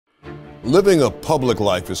Living a public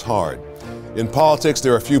life is hard. In politics,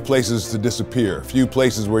 there are few places to disappear, few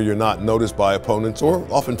places where you're not noticed by opponents or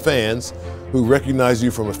often fans who recognize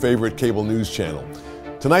you from a favorite cable news channel.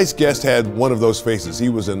 Tonight's guest had one of those faces. He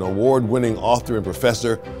was an award-winning author and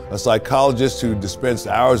professor, a psychologist who dispensed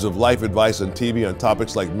hours of life advice on TV on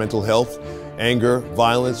topics like mental health, anger,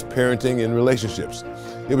 violence, parenting, and relationships.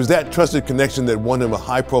 It was that trusted connection that won him a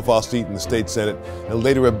high-profile seat in the state Senate and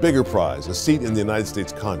later a bigger prize, a seat in the United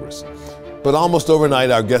States Congress. But almost overnight,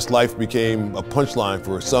 our guest's life became a punchline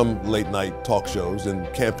for some late-night talk shows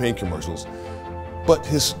and campaign commercials. But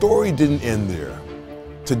his story didn't end there.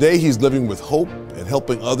 Today, he's living with hope and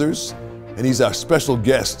helping others, and he's our special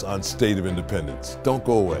guest on State of Independence. Don't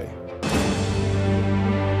go away.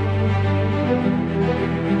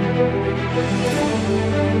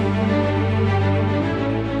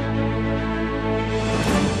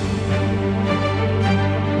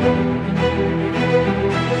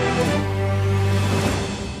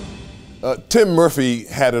 Tim Murphy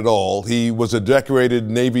had it all. He was a decorated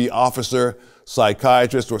Navy officer,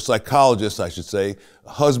 psychiatrist, or psychologist, I should say,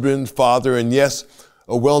 husband, father, and yes,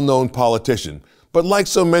 a well-known politician. But like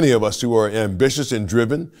so many of us who are ambitious and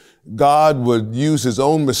driven, God would use his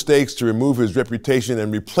own mistakes to remove his reputation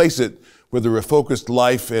and replace it with a refocused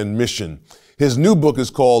life and mission. His new book is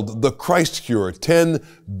called The Christ Cure, 10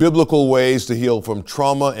 Biblical Ways to Heal from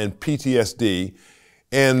Trauma and PTSD.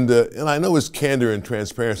 And I know his candor and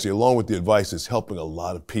transparency, along with the advice, is helping a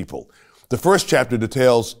lot of people. The first chapter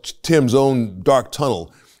details Tim's own dark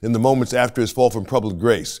tunnel in the moments after his fall from public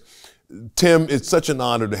grace. Tim, it's such an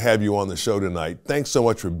honor to have you on the show tonight. Thanks so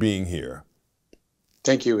much for being here.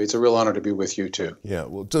 Thank you. It's a real honor to be with you, too. Yeah,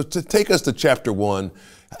 well, to take us to chapter 1,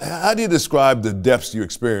 how do you describe the depths you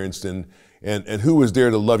experienced and who was there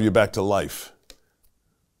to love you back to life?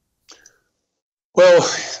 Well,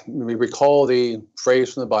 we recall the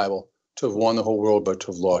phrase from the Bible, to have won the whole world, but to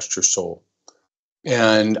have lost your soul.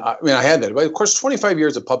 And I had that. But of course, 25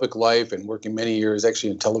 years of public life and working many years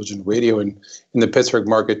actually in television, radio, and in the Pittsburgh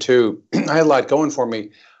market too. I had a lot going for me.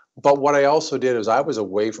 But what I also did is I was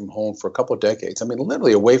away from home for a couple of decades. I mean,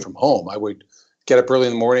 literally away from home. I would get up early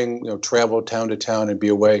in the morning, travel town to town and be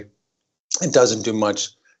away. It doesn't do much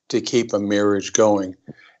to keep a marriage going.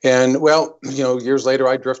 And well, years later,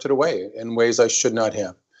 I drifted away in ways I should not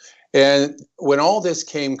have. And when all this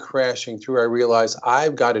came crashing through, I realized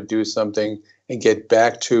I've got to do something and get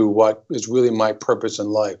back to what is really my purpose in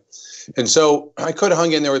life. And so I could have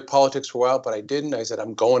hung in there with politics for a while, but I didn't. I said,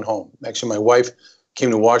 I'm going home. Actually, my wife came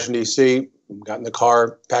to Washington, D.C., got in the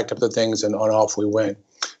car, packed up the things, and on off we went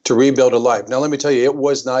to rebuild a life. Now, let me tell you, it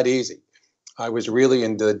was not easy. I was really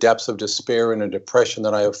in the depths of despair and a depression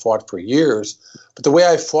that I have fought for years. But the way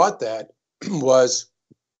I fought that was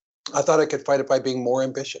I thought I could fight it by being more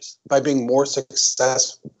ambitious, by being more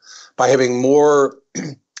successful, by having more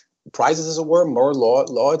prizes, as it were, more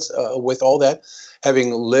lauds with all that.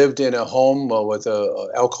 Having lived in a home with an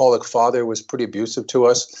alcoholic father who was pretty abusive to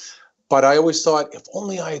us. But I always thought, if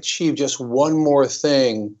only I achieved just one more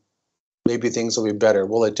thing, maybe things will be better.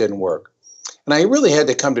 Well, it didn't work. And I really had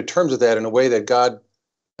to come to terms with that in a way that God,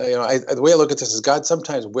 the way I look at this is God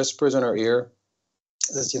sometimes whispers in our ear,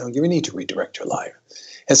 says, you need to redirect your life.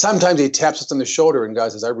 And sometimes he taps us on the shoulder and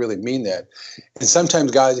God says, I really mean that. And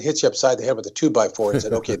sometimes God hits you upside the head with a 2x4 and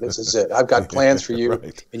said, okay, this is it. I've got plans for you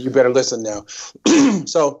right. And you better listen now.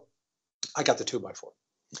 So I got the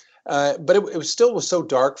 2x4. But it was so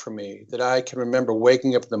dark for me that I can remember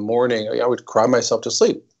waking up in the morning. I would cry myself to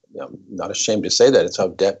sleep. I'm not ashamed to say that. It's how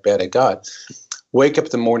bad it got. Wake up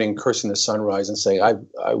in the morning cursing the sunrise and say,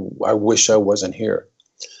 I wish I wasn't here.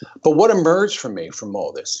 But what emerged for me from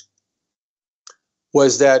all this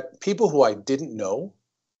was that people who I didn't know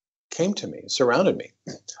came to me, surrounded me.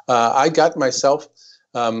 I got myself,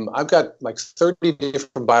 I've got like 30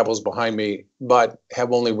 different Bibles behind me, but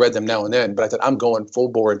have only read them now and then. But I thought, I'm going full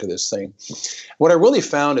bore into this thing. What I really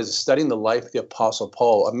found is studying the life of the Apostle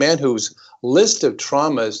Paul, a man whose list of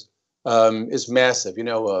traumas is massive.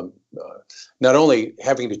 Not only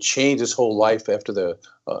having to change his whole life after the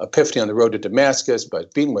epiphany on the road to Damascus,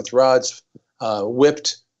 but beaten with rods,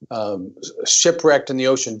 whipped, shipwrecked in the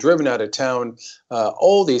ocean, driven out of town.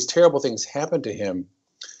 All these terrible things happened to him.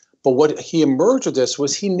 But what he emerged with this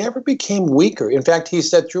was he never became weaker. In fact, he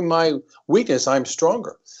said, through my weakness, I'm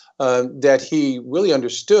stronger. That he really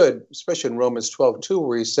understood, especially in Romans 12:2,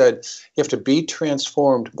 where he said, you have to be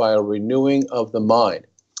transformed by a renewing of the mind.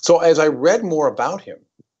 So as I read more about him,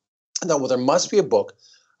 I thought, well, there must be a book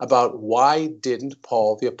about why didn't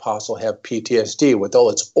Paul the Apostle have PTSD with all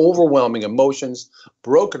its overwhelming emotions,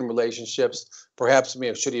 broken relationships, perhaps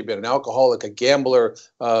should he have been an alcoholic, a gambler,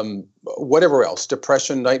 whatever else,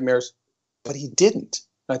 depression, nightmares. but he didn't.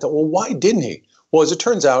 And I thought, well, why didn't he? Well, as it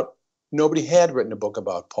turns out, nobody had written a book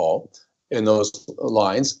about Paul in those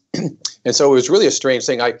lines. And so it was really a strange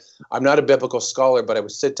thing. I'm not a biblical scholar, but I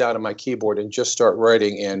would sit down at my keyboard and just start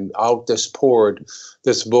writing, and out this poured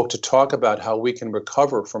this book to talk about how we can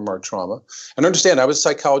recover from our trauma. And understand, I was a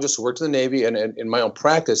psychologist who worked in the Navy, and in my own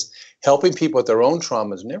practice, helping people with their own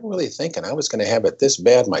traumas, never really thinking I was going to have it this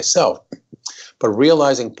bad myself. But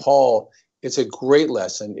realizing Paul, it's a great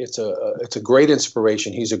lesson. It's a great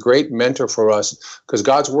inspiration. He's a great mentor for us because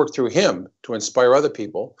God's worked through him to inspire other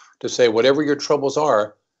people to say, whatever your troubles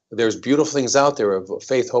are, there's beautiful things out there of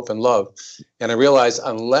faith, hope, and love. And I realized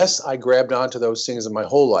unless I grabbed onto those things in my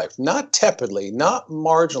whole life, not tepidly, not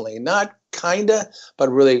marginally, not kinda, but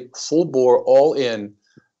really full bore, all in,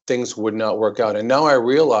 things would not work out. And now I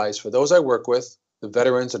realize for those I work with, the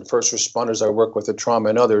veterans and first responders I work with, the trauma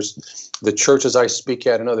and others, the churches I speak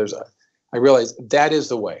at and others, I realize that is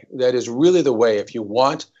the way. That is really the way. If you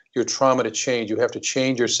want your trauma to change, you have to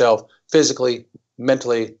change yourself physically,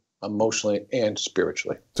 mentally, emotionally, and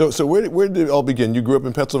spiritually. So where did it all begin? You grew up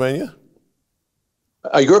in Pennsylvania?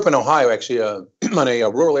 I grew up in Ohio, actually, on a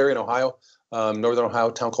rural area in Ohio, northern Ohio,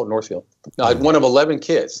 a town called Northfield. One of 11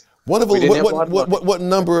 kids. What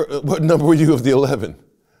number were you of the 11?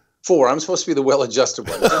 4. I'm supposed to be the well-adjusted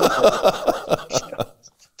one.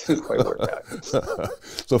 Didn't quite work out.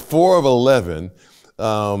 So 4 of 11.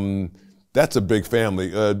 That's a big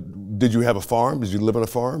family. Did you have a farm? Did you live on a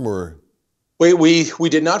farm, or? We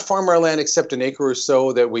did not farm our land except an acre or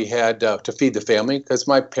so that we had to feed the family because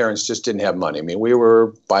my parents just didn't have money. I mean, we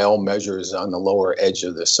were by all measures on the lower edge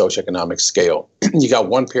of the socioeconomic scale. You got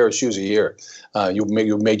one pair of shoes a year. You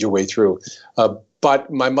made your way through.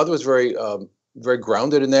 But my mother was very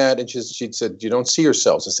grounded in that, and she said, you don't see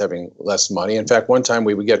yourselves as having less money. In fact, one time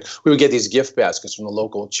we would get these gift baskets from the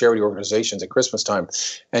local charity organizations at Christmas time,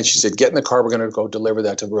 and she said, get in the car, we're going to go deliver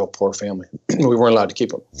that to a real poor family. We weren't allowed to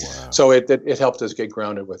keep them. Wow. So it helped us get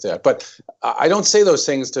grounded with that. But I don't say those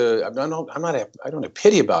things I don't have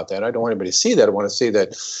pity about that. I don't want anybody to see that. I want to see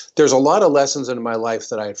that there's a lot of lessons in my life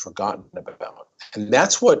that I had forgotten about, and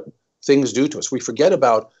that's what things do to us. We forget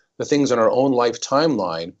about the things in our own life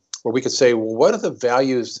timeline, where we could say, well, what are the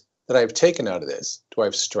values that I've taken out of this? Do I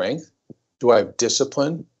have strength? Do I have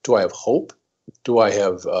discipline? Do I have hope? Do I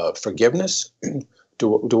have forgiveness?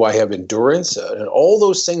 Do I have endurance? And all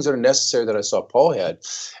those things that are necessary that I saw Paul had.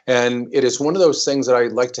 And it is one of those things that I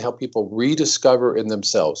like to help people rediscover in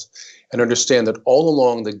themselves and understand that all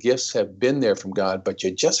along the gifts have been there from God, but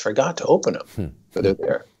you just forgot to open them, but they're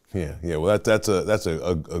there. Yeah. Well, that's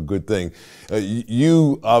a good thing.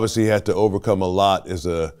 You obviously had to overcome a lot as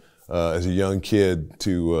a young kid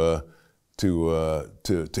to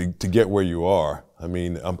get where you are. I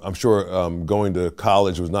mean, I'm sure going to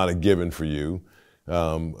college was not a given for you,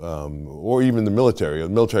 or even the military. The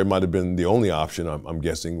military might have been the only option, I'm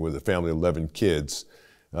guessing, with a family of 11 kids,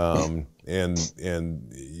 and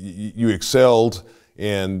you excelled.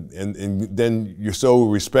 And then you're so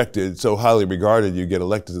respected, so highly regarded, you get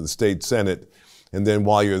elected to the state senate. And then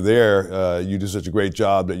while you're there, you do such a great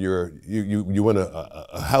job that you win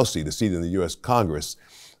a House seat, a seat in the U.S. Congress.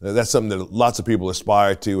 That's something that lots of people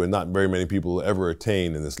aspire to, and not very many people ever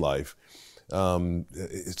attain in this life. So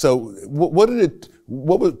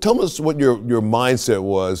tell us what your mindset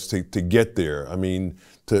was to get there. I mean,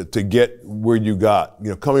 to get where you got,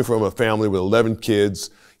 coming from a family with 11 kids,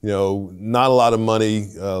 not a lot of money,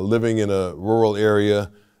 living in a rural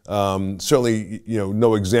area, certainly,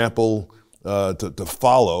 no example to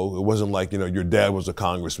follow. It wasn't like, your dad was a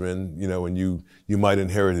congressman, and you might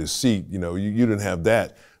inherit his seat. You didn't have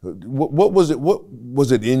that. What was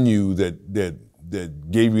it in you that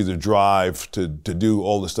gave you the drive to do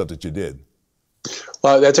all the stuff that you did?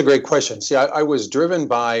 Well, that's a great question. See, I was driven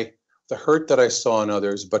by the hurt that I saw in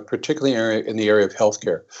others, but particularly in the area of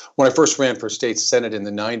healthcare. When I first ran for state senate in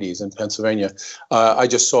the 90s in Pennsylvania, I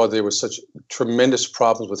just saw there was such tremendous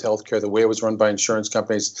problems with healthcare, the way it was run by insurance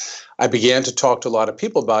companies. I began to talk to a lot of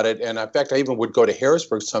people about it. And in fact, I even would go to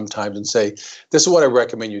Harrisburg sometimes and say, this is what I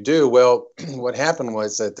recommend you do. Well, what happened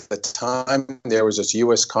was at the time, there was this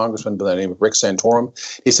U.S. congressman by the name of Rick Santorum.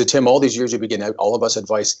 He said, Tim, all these years you've been getting all of us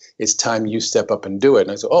advice. It's time you step up and do it.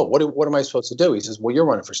 And I said, oh, what am I supposed to do? He says, well, you're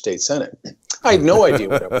running for state senate. I had no idea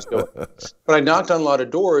what I was doing. But I knocked on a lot of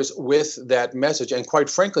doors with that message. And quite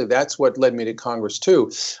frankly, that's what led me to Congress,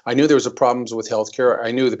 too. I knew there was problems with healthcare. I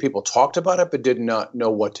knew that people talked about it, but did not know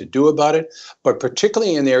what to do about it, but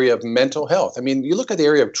particularly in the area of mental health. I mean, you look at the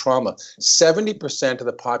area of trauma, 70% of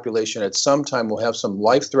the population at some time will have some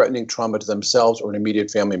life-threatening trauma to themselves or an immediate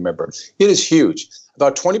family member. It is huge.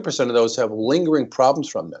 about 20% of those have lingering problems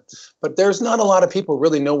from them. But there's not a lot of people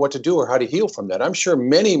really know what to do or how to heal from that. I'm sure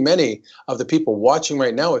many of the people watching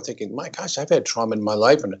right now are thinking, my gosh, I've had trauma in my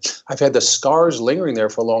life and I've had the scars lingering there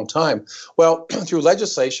for a long time. Well, through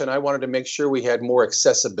legislation, I wanted to make sure we had more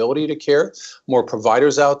accessibility to care, more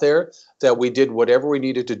providers out there, that we did whatever we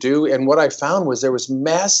needed to do. And what I found was there was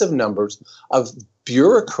massive numbers of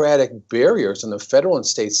bureaucratic barriers in the federal and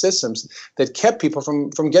state systems that kept people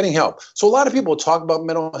from getting help. So a lot of people talk about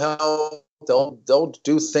mental health. They'll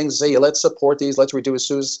do things, say, let's support these, let's reduce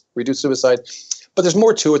suicide. But there's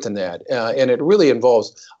more to it than that. And it really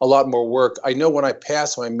involves a lot more work. I know when I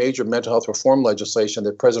passed my major mental health reform legislation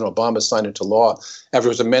that President Obama signed into law after it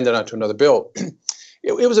was amended onto another bill,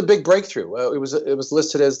 it was a big breakthrough. It was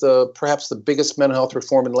listed as perhaps the biggest mental health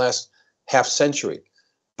reform in the last half century.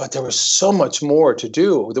 But there was so much more to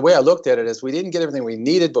do. The way I looked at it is we didn't get everything we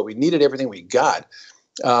needed, but we needed everything we got.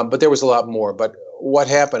 But there was a lot more. But what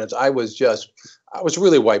happened is I was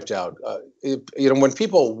really wiped out. When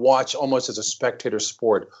people watch almost as a spectator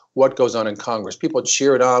sport what goes on in Congress, people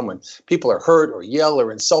cheer it on when people are hurt or yell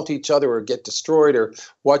or insult each other or get destroyed or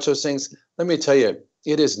watch those things. Let me tell you,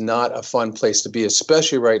 it is not a fun place to be,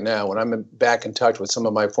 especially right now when I'm back in touch with some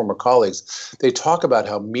of my former colleagues. They talk about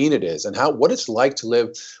how mean it is and what it's like to live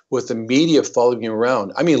with the media following you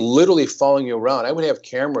around. I mean, literally following you around. I would have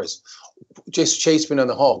cameras just chase me down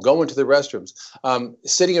the hall, go into the restrooms,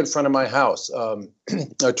 sitting in front of my house,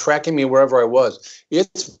 tracking me wherever I was.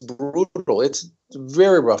 It's brutal. It's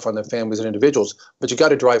very rough on the families and individuals, but you got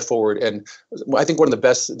to drive forward. And I think one of the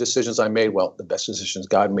best decisions I made, well, the best decisions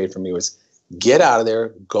God made for me was get out of there,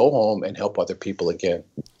 go home, and help other people again.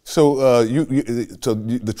 So,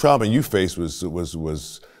 the trauma you faced was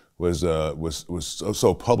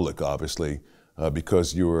so public, obviously,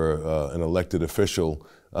 because you were an elected official.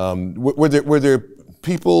 Were there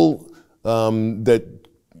people that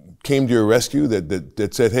came to your rescue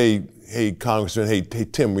that said, "Hey, Congressman, hey,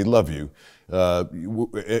 Tim, we love you,"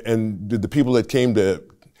 and did the people that came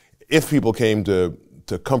if people came to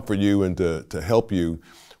comfort you and to help you,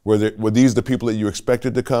 were these the people that you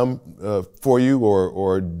expected to come for you,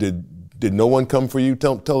 or did no one come for you?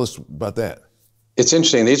 Tell us about that. It's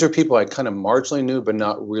interesting. These are people I kind of marginally knew, but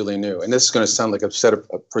not really knew. And this is going to sound like I've said it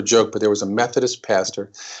for a joke, but there was a Methodist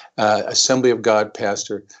pastor, Assembly of God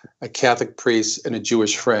pastor, a Catholic priest, and a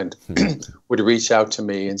Jewish friend would reach out to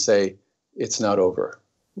me and say, "It's not over.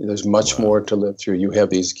 There's much more to live through. You have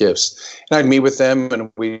these gifts." And I'd meet with them and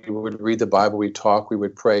we would read the Bible, we'd talk, we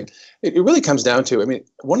would pray. It really comes down to,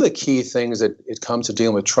 one of the key things that it comes to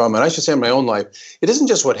dealing with trauma, and I should say in my own life, it isn't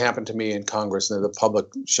just what happened to me in Congress and the public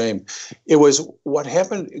shame. It was what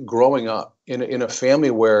happened growing up in a family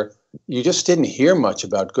where you just didn't hear much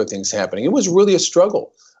about good things happening. It was really a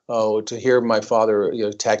struggle. To hear my father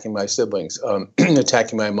attacking my siblings,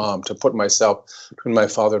 attacking my mom, to put myself between my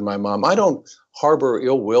father and my mom. I don't harbor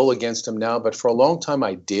ill will against him now, but for a long time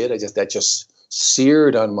I did. That just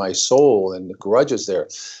seared on my soul, and the grudges there.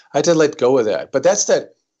 I had to let go of that. But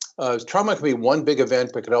trauma can be one big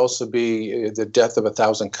event, but it could also be the death of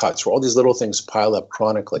 1,000 cuts, where all these little things pile up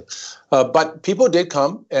chronically. But people did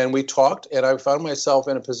come, and we talked, and I found myself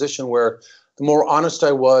in a position where the more honest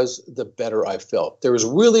I was, the better I felt. There was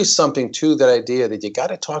really something to that idea that you got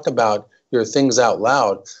to talk about your things out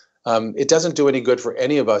loud. It doesn't do any good for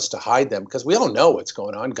any of us to hide them because we all know what's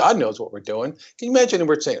going on. God knows what we're doing. Can you imagine if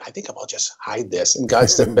we're saying, "I think I'll just hide this," and God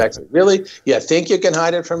stepping back and saying, "Really? You think you can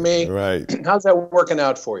hide it from me? Right. How's that working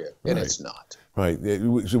out for you?" And Right. It's not. Right.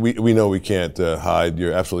 We know we can't hide.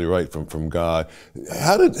 You're absolutely right from God.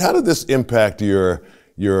 How did this impact your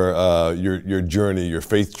journey, your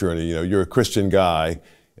faith journey? You're a Christian guy,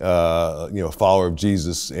 a follower of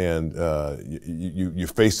Jesus, and you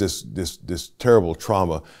face this terrible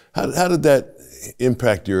trauma. How did that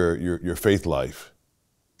impact your faith life?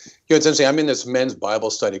 It's interesting. I'm in this men's Bible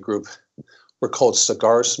study group. We're called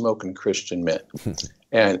Cigar Smoking Christian Men.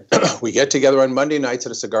 And we get together on Monday nights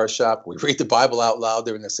at a cigar shop. We read the Bible out loud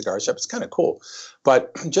there in the cigar shop. It's kind of cool.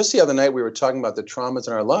 But just the other night, we were talking about the traumas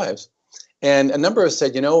in our lives. And a number of us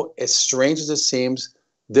said, as strange as it seems,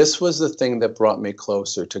 this was the thing that brought me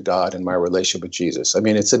closer to God and my relationship with Jesus.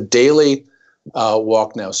 It's a daily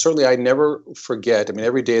walk now. Certainly, I never forget.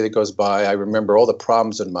 Every day that goes by, I remember all the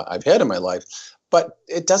problems I've had in my life. But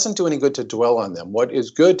it doesn't do any good to dwell on them. What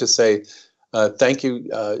is good to say, thank you,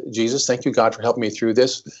 Jesus. Thank you, God, for helping me through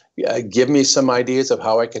this. Give me some ideas of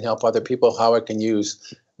how I can help other people, how I can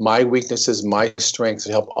use my weaknesses, my strengths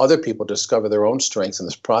to help other people discover their own strengths in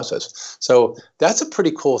this process. So that's a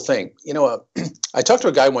pretty cool thing. I talked to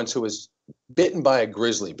a guy once who was bitten by a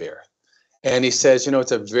grizzly bear. And he says,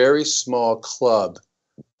 it's a very small club,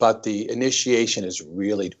 but the initiation is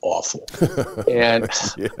really awful. And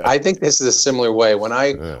Yeah. I think this is a similar way. When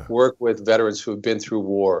I work with veterans who have been through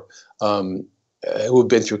war, who have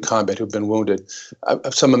been through combat, who've been wounded,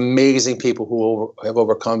 some amazing people who have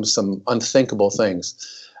overcome some unthinkable things.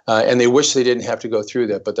 And they wish they didn't have to go through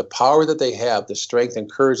that. But the power that they have, the strength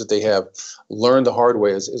and courage that they have, learned the hard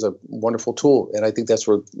way is a wonderful tool. And I think that's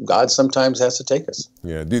where God sometimes has to take us.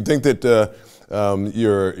 Yeah. Do you think that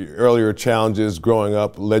your earlier challenges growing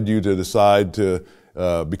up led you to decide to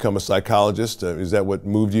become a psychologist? Is that what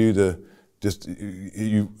moved you to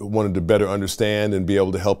you wanted to better understand and be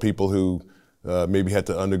able to help people who maybe had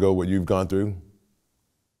to undergo what you've gone through?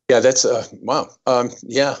 Yeah, that's wow.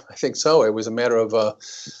 Yeah, I think so. It was a matter of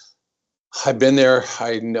I've been there.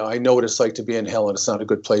 I know what it's like to be in hell, and it's not a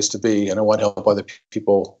good place to be. And I want to help other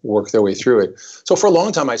people work their way through it. So for a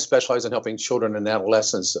long time, I specialized in helping children and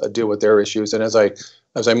adolescents deal with their issues. And as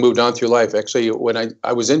I moved on through life, actually, when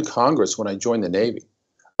I was in Congress when I joined the Navy,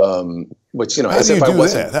 which as if I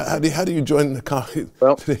wasn't. How do you join the Congress?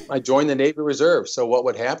 Well, I joined the Navy Reserve. So what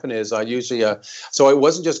would happen is I usually so I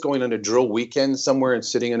wasn't just going on a drill weekend somewhere and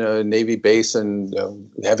sitting in a Navy base and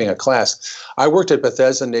having a class. I worked at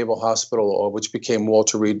Bethesda Naval Hospital, which became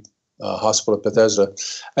Walter Reed Hospital at Bethesda,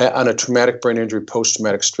 on a traumatic brain injury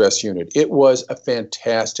post-traumatic stress unit. It was a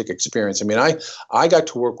fantastic experience. I mean, I got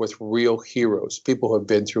to work with real heroes, people who have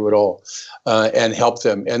been through it all, and help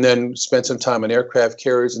them. And then spent some time on aircraft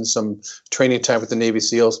carriers and some training time with the Navy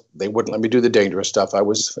SEALs. They wouldn't let me do the dangerous stuff. I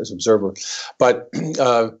was as an observer. But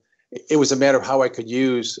it was a matter of how I could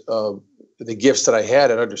use the gifts that I had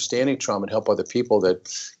at understanding trauma and help other people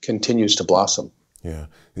that continues to blossom. Yeah,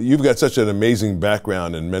 you've got such an amazing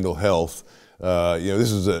background in mental health.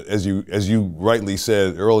 This is as you rightly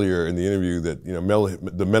said earlier in the interview that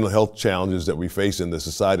the mental health challenges that we face in the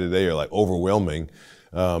society today are like overwhelming.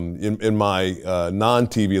 In my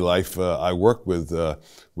non-TV life, I work with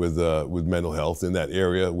mental health in that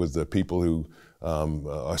area with the people who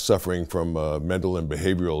are suffering from mental and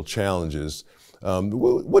behavioral challenges.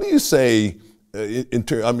 What do you say?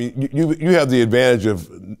 I mean, you have the advantage of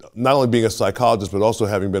not only being a psychologist, but also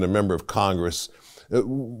having been a member of Congress.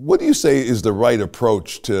 What do you say is the right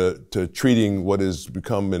approach to treating what has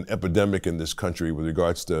become an epidemic in this country with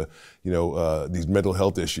regards to, these mental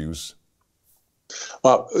health issues?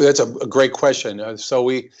 Well, that's a great question. It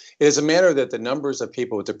is a matter that the numbers of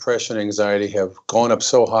people with depression and anxiety have gone up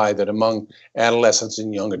so high that among adolescents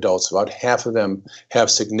and young adults, about half of them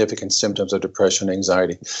have significant symptoms of depression and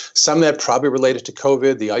anxiety. Some of that probably related to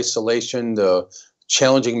COVID, the isolation, the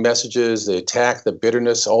challenging messages, the attack, the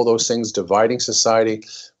bitterness, all those things dividing society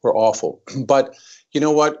were awful. But you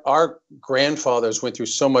know what? Our grandfathers went through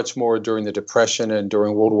so much more during the Depression and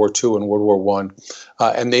during World War II and World War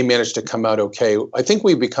I, and they managed to come out okay. I think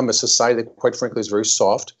we've become a society that, quite frankly, is very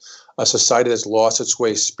soft, a society that's lost its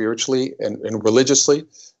way spiritually and religiously,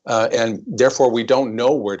 and therefore we don't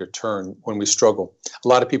know where to turn when we struggle. A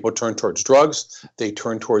lot of people turn towards drugs. They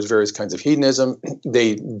turn towards various kinds of hedonism.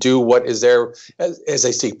 They do what is there as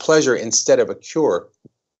they seek pleasure instead of a cure.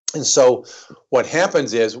 And so what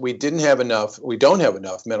happens is we don't have enough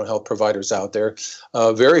mental health providers out there.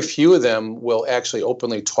 Very few of them will actually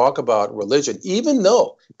openly talk about religion, even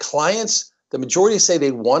though clients, the majority say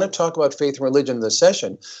they want to talk about faith and religion in the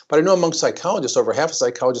session. But I know among psychologists, over half of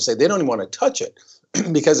psychologists say they don't even want to touch it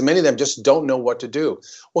because many of them just don't know what to do.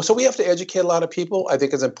 Well, so we have to educate a lot of people. I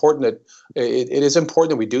think it's important that it is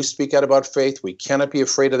important that we do speak out about faith. We cannot be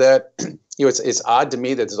afraid of that. It's odd to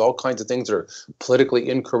me that there's all kinds of things that are politically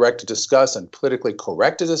incorrect to discuss and politically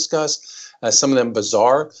correct to discuss, some of them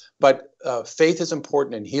bizarre. But faith is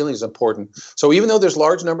important and healing is important. So even though there's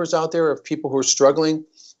large numbers out there of people who are struggling,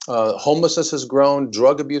 homelessness has grown,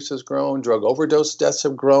 drug abuse has grown, drug overdose deaths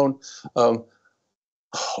have grown,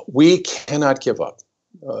 we cannot give up.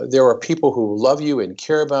 There are people who love you and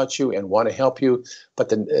care about you and want to help you, but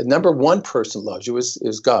the number one person loves you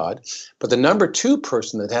is God. But the number two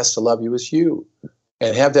person that has to love you is you,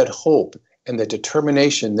 and have that hope and the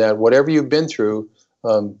determination that whatever you've been through,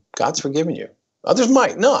 God's forgiven you. Others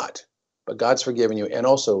might not, but God's forgiven you, and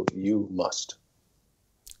also you must.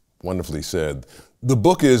 Wonderfully said. The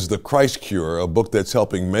book is The Christ Cure, a book that's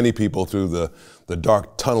helping many people through the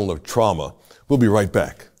dark tunnel of trauma. We'll be right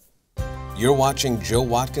back. You're watching Joe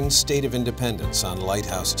Watkins' State of Independence on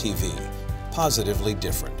Lighthouse TV. Positively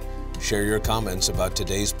different. Share your comments about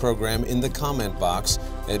today's program in the comment box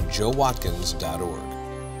at joewatkins.org.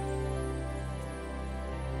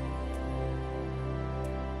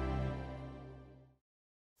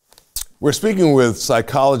 We're speaking with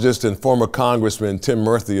psychologist and former Congressman Tim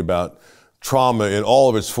Murthy about trauma in all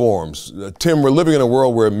of its forms. Tim, we're living in a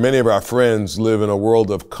world where many of our friends live in a world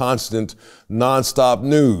of constant, nonstop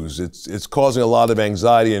news. It's causing a lot of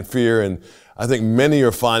anxiety and fear, and I think many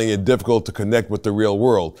are finding it difficult to connect with the real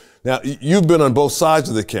world. Now, you've been on both sides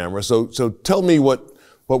of the camera, so tell me what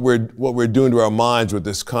we're doing to our minds with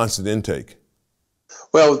this constant intake.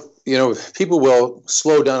 Well, you know, people will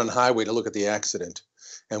slow down on the highway to look at the accident,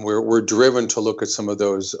 and we're driven to look at some of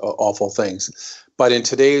those awful things. But in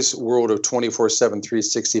today's world of 24/7,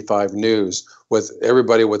 365 news, with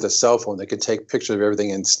everybody with a cell phone, they can take pictures of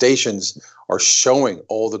everything, and stations are showing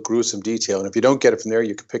all the gruesome detail. And if you don't get it from there,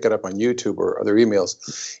 you can pick it up on YouTube or other emails.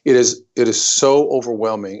 It is so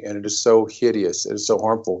overwhelming, and it is so hideous. It is so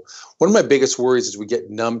harmful. One of my biggest worries is we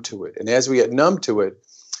get numb to it. And as we get numb to it,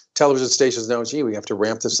 television stations know, gee, we have to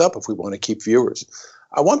ramp this up if we want to keep viewers.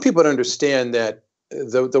 I want people to understand that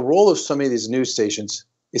the role of some of these news stations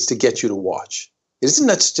is to get you to watch. It isn't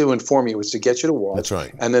just to inform you, it's to get you to watch. That's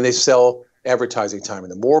right. And then they sell advertising time.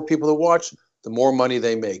 And the more people that watch, the more money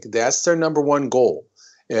they make. That's their number one goal.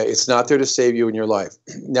 It's not there to save you in your life.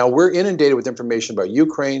 Now, we're inundated with information about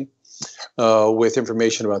Ukraine, with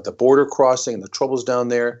information about the border crossing and the troubles down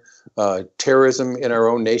there, terrorism in our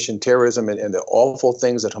own nation, terrorism and the awful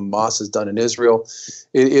things that Hamas has done in Israel.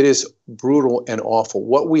 It is brutal and awful.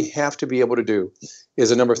 What we have to be able to do is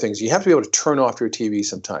a number of things. You have to be able to turn off your TV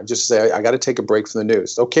sometimes. Just say, I got to take a break from the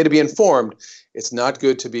news. It's okay to be informed. It's not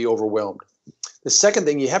good to be overwhelmed. The second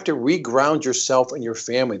thing, you have to reground yourself and your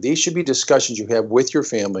family. These should be discussions you have with your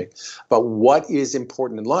family about what is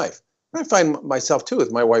important in life. I find myself too,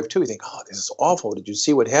 with my wife too, you think, oh, this is awful. Did you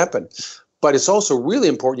see what happened? But it's also really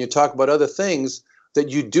important you talk about other things that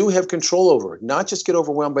you do have control over, not just get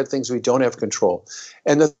overwhelmed by things we don't have control.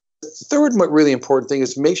 And the third really important thing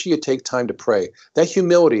is make sure you take time to pray. That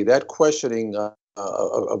humility, that questioning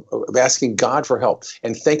of asking God for help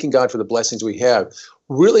and thanking God for the blessings we have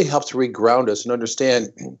really helps reground us and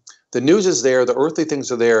understand the news is there, the earthly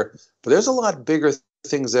things are there, but there's a lot bigger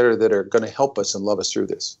things that are going to help us and love us through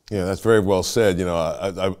this. Yeah, that's very well said. You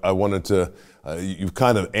know, I wanted to, you've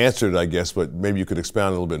kind of answered, I guess, but maybe you could expound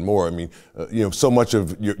a little bit more. I mean, you know, so much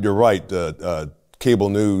of, you're right, cable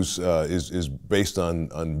news is based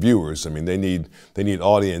on viewers. I mean, they need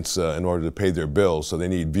audience in order to pay their bills, so they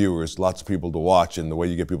need viewers, lots of people to watch, and the way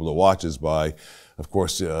you get people to watch is by, of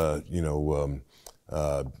course, you know,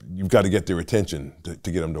 you've got to get their attention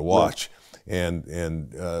to get them to watch. Right.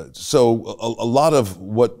 And so a lot of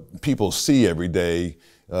what people see every day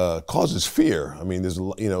causes fear. I mean, there's,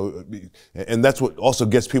 you know, and that's what also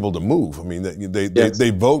gets people to move. I mean, they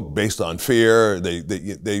vote based on fear.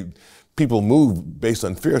 People move based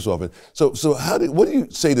on fear so often. So what do you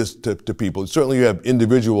say to people? Certainly you have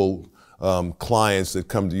individual clients that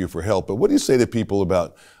come to you for help, but what do you say to people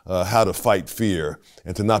about how to fight fear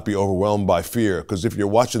and to not be overwhelmed by fear? Because if you're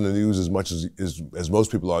watching the news as much as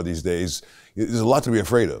most people are these days, there's a lot to be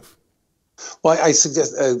afraid of. Well, I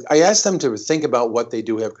suggest I ask them to think about what they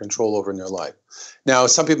do have control over in their life. Now,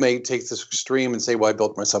 some people may take this extreme and say, well, I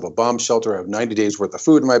built myself a bomb shelter. I have 90 days worth of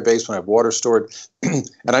food in my basement. I have water stored. And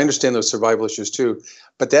I understand those survival issues too.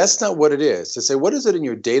 But that's not what it is. To say, what is it in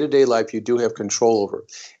your day-to-day life you do have control over?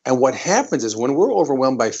 And what happens is when we're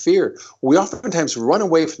overwhelmed by fear, we oftentimes run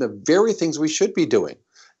away from the very things we should be doing.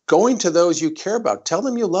 Going to those you care about. Tell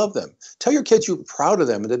them you love them. Tell your kids you're proud of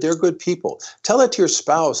them and that they're good people. Tell that to your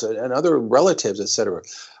spouse and other relatives, etc.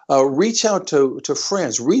 Reach out to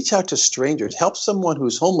friends. Reach out to strangers. Help someone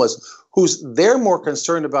who's homeless, who's they're more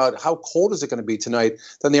concerned about how cold is it going to be tonight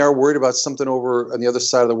than they are worried about something over on the other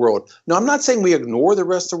side of the world. Now, I'm not saying we ignore the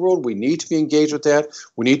rest of the world. We need to be engaged with that.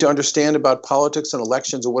 We need to understand about politics and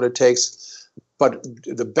elections and what it takes. But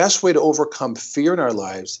the best way to overcome fear in our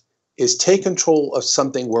lives is take control of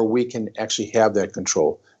something where we can actually have that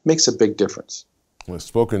control. It makes a big difference. Well,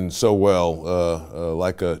 spoken so well,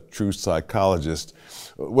 like a true psychologist.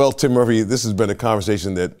 Well, Tim Murphy, this has been a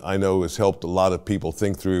conversation that I know has helped a lot of people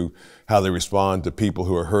think through how they respond to people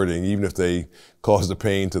who are hurting, even if they cause the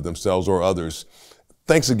pain to themselves or others.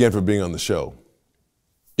 Thanks again for being on the show.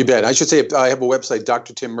 You bet. I should say I have a website,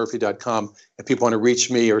 drtimmurphy.com, if people want to reach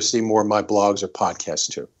me or see more of my blogs or podcasts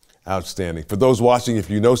too. Outstanding. For those watching, if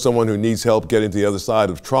you know someone who needs help getting to the other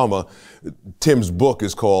side of trauma, Tim's book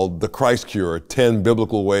is called The Christ Cure, 10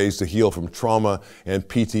 Biblical Ways to Heal from Trauma and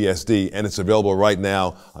PTSD, and it's available right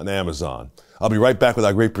now on Amazon. I'll be right back with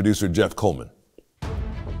our great producer, Jeff Coleman.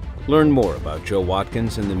 Learn more about Joe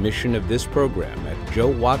Watkins and the mission of this program at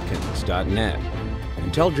joewatkins.net.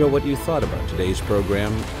 And tell Joe what you thought about today's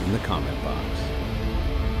program in the comment box.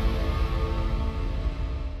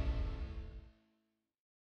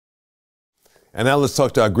 And now let's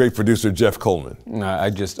talk to our great producer, Jeff Coleman. I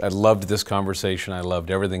loved this conversation. I loved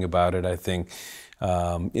everything about it. I think,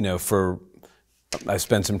 you know, I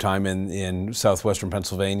spent some time in southwestern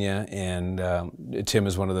Pennsylvania, and Tim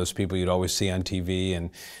is one of those people you'd always see on TV, and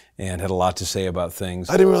had a lot to say about things.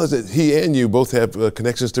 I didn't realize that he and you both have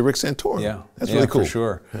connections to Rick Santorum. Yeah, that's really cool. For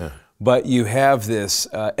sure. Yeah. But you have this,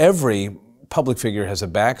 every public figure has a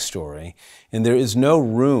backstory, and there is no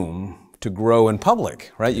room to grow in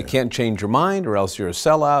public, right? You can't change your mind, or else you're a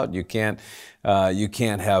sellout. You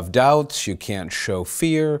can't have doubts. You can't show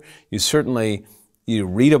fear. You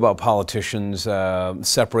read about politicians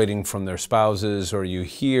separating from their spouses, or you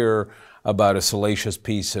hear about a salacious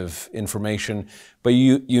piece of information, but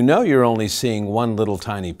you know you're only seeing one little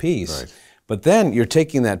tiny piece. Right. But then you're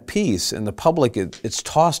taking that piece, and the public, it's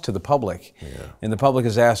tossed to the public, and the public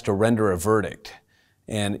is asked to render a verdict,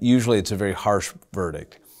 and usually it's a very harsh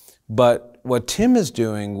verdict. But what Tim is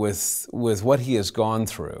doing with what he has gone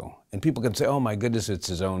through, and people can say, oh my goodness, it's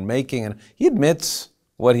his own making, and he admits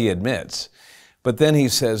what he admits. But then he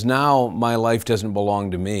says, now my life doesn't belong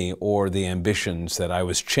to me or the ambitions that I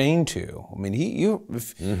was chained to. I mean,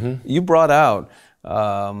 you brought out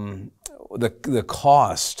the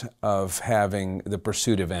cost of having the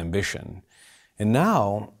pursuit of ambition. And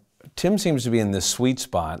now Tim seems to be in this sweet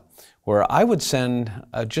spot where I would send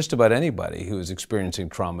just about anybody who is experiencing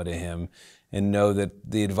trauma to him, and know that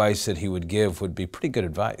the advice that he would give would be pretty good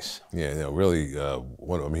advice. Yeah, no, really,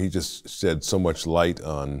 he just shed so much light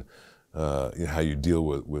on how you deal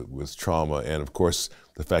with trauma, and of course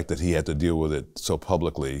the fact that he had to deal with it so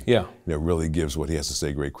publicly, really gives what he has to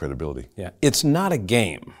say great credibility. Yeah, it's not a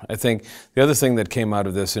game. I think the other thing that came out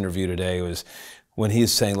of this interview today was when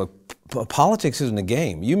he's saying, look, politics isn't a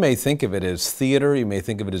game. You may think of it as theater, you may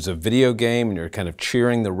think of it as a video game, and you're kind of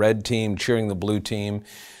cheering the red team, cheering the blue team.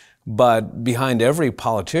 But behind every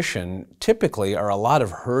politician typically are a lot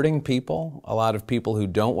of hurting people, a lot of people who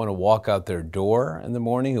don't want to walk out their door in the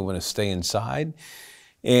morning, who want to stay inside.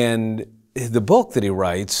 And the book that he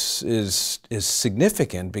writes is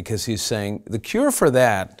significant because he's saying the cure for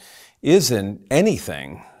that isn't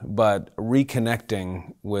anything but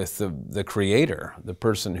reconnecting with the Creator, the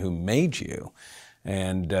person who made you.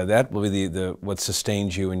 And that will be what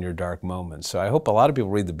sustains you in your dark moments. So I hope a lot of people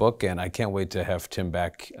read the book, and I can't wait to have Tim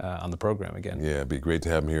back on the program again. Yeah, it'd be great to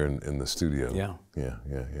have him here in the studio. Yeah.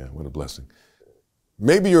 Yeah. What a blessing.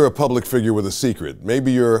 Maybe you're a public figure with a secret.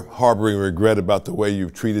 Maybe you're harboring regret about the way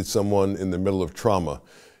you've treated someone in the middle of trauma.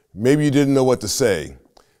 Maybe you didn't know what to say.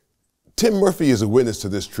 Tim Murphy is a witness to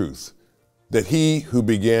this truth, that he who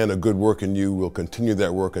began a good work in you will continue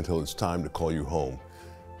that work until it's time to call you home.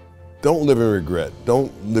 Don't live in regret.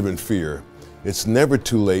 Don't live in fear. It's never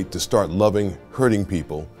too late to start loving hurting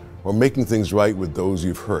people or making things right with those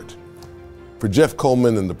you've hurt. For Jeff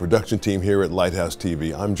Coleman and the production team here at Lighthouse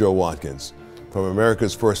TV, I'm Joe Watkins. From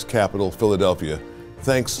America's first capital, Philadelphia,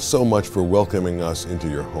 thanks so much for welcoming us into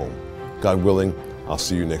your home. God willing, I'll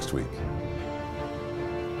see you next week.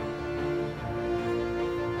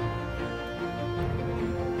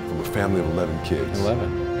 From a family of 11 kids.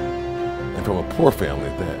 11. And from a poor family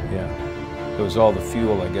at that. Yeah. It was all the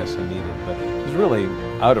fuel, I guess, he needed. But it was really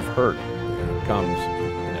out of hurt comes,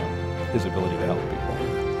 his ability to help people.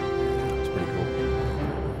 It's pretty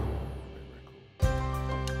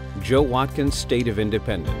cool. Joe Watkins' State of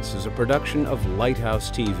Independence is a production of Lighthouse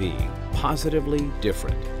TV, positively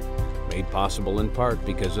different. Made possible in part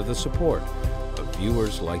because of the support of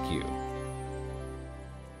viewers like you.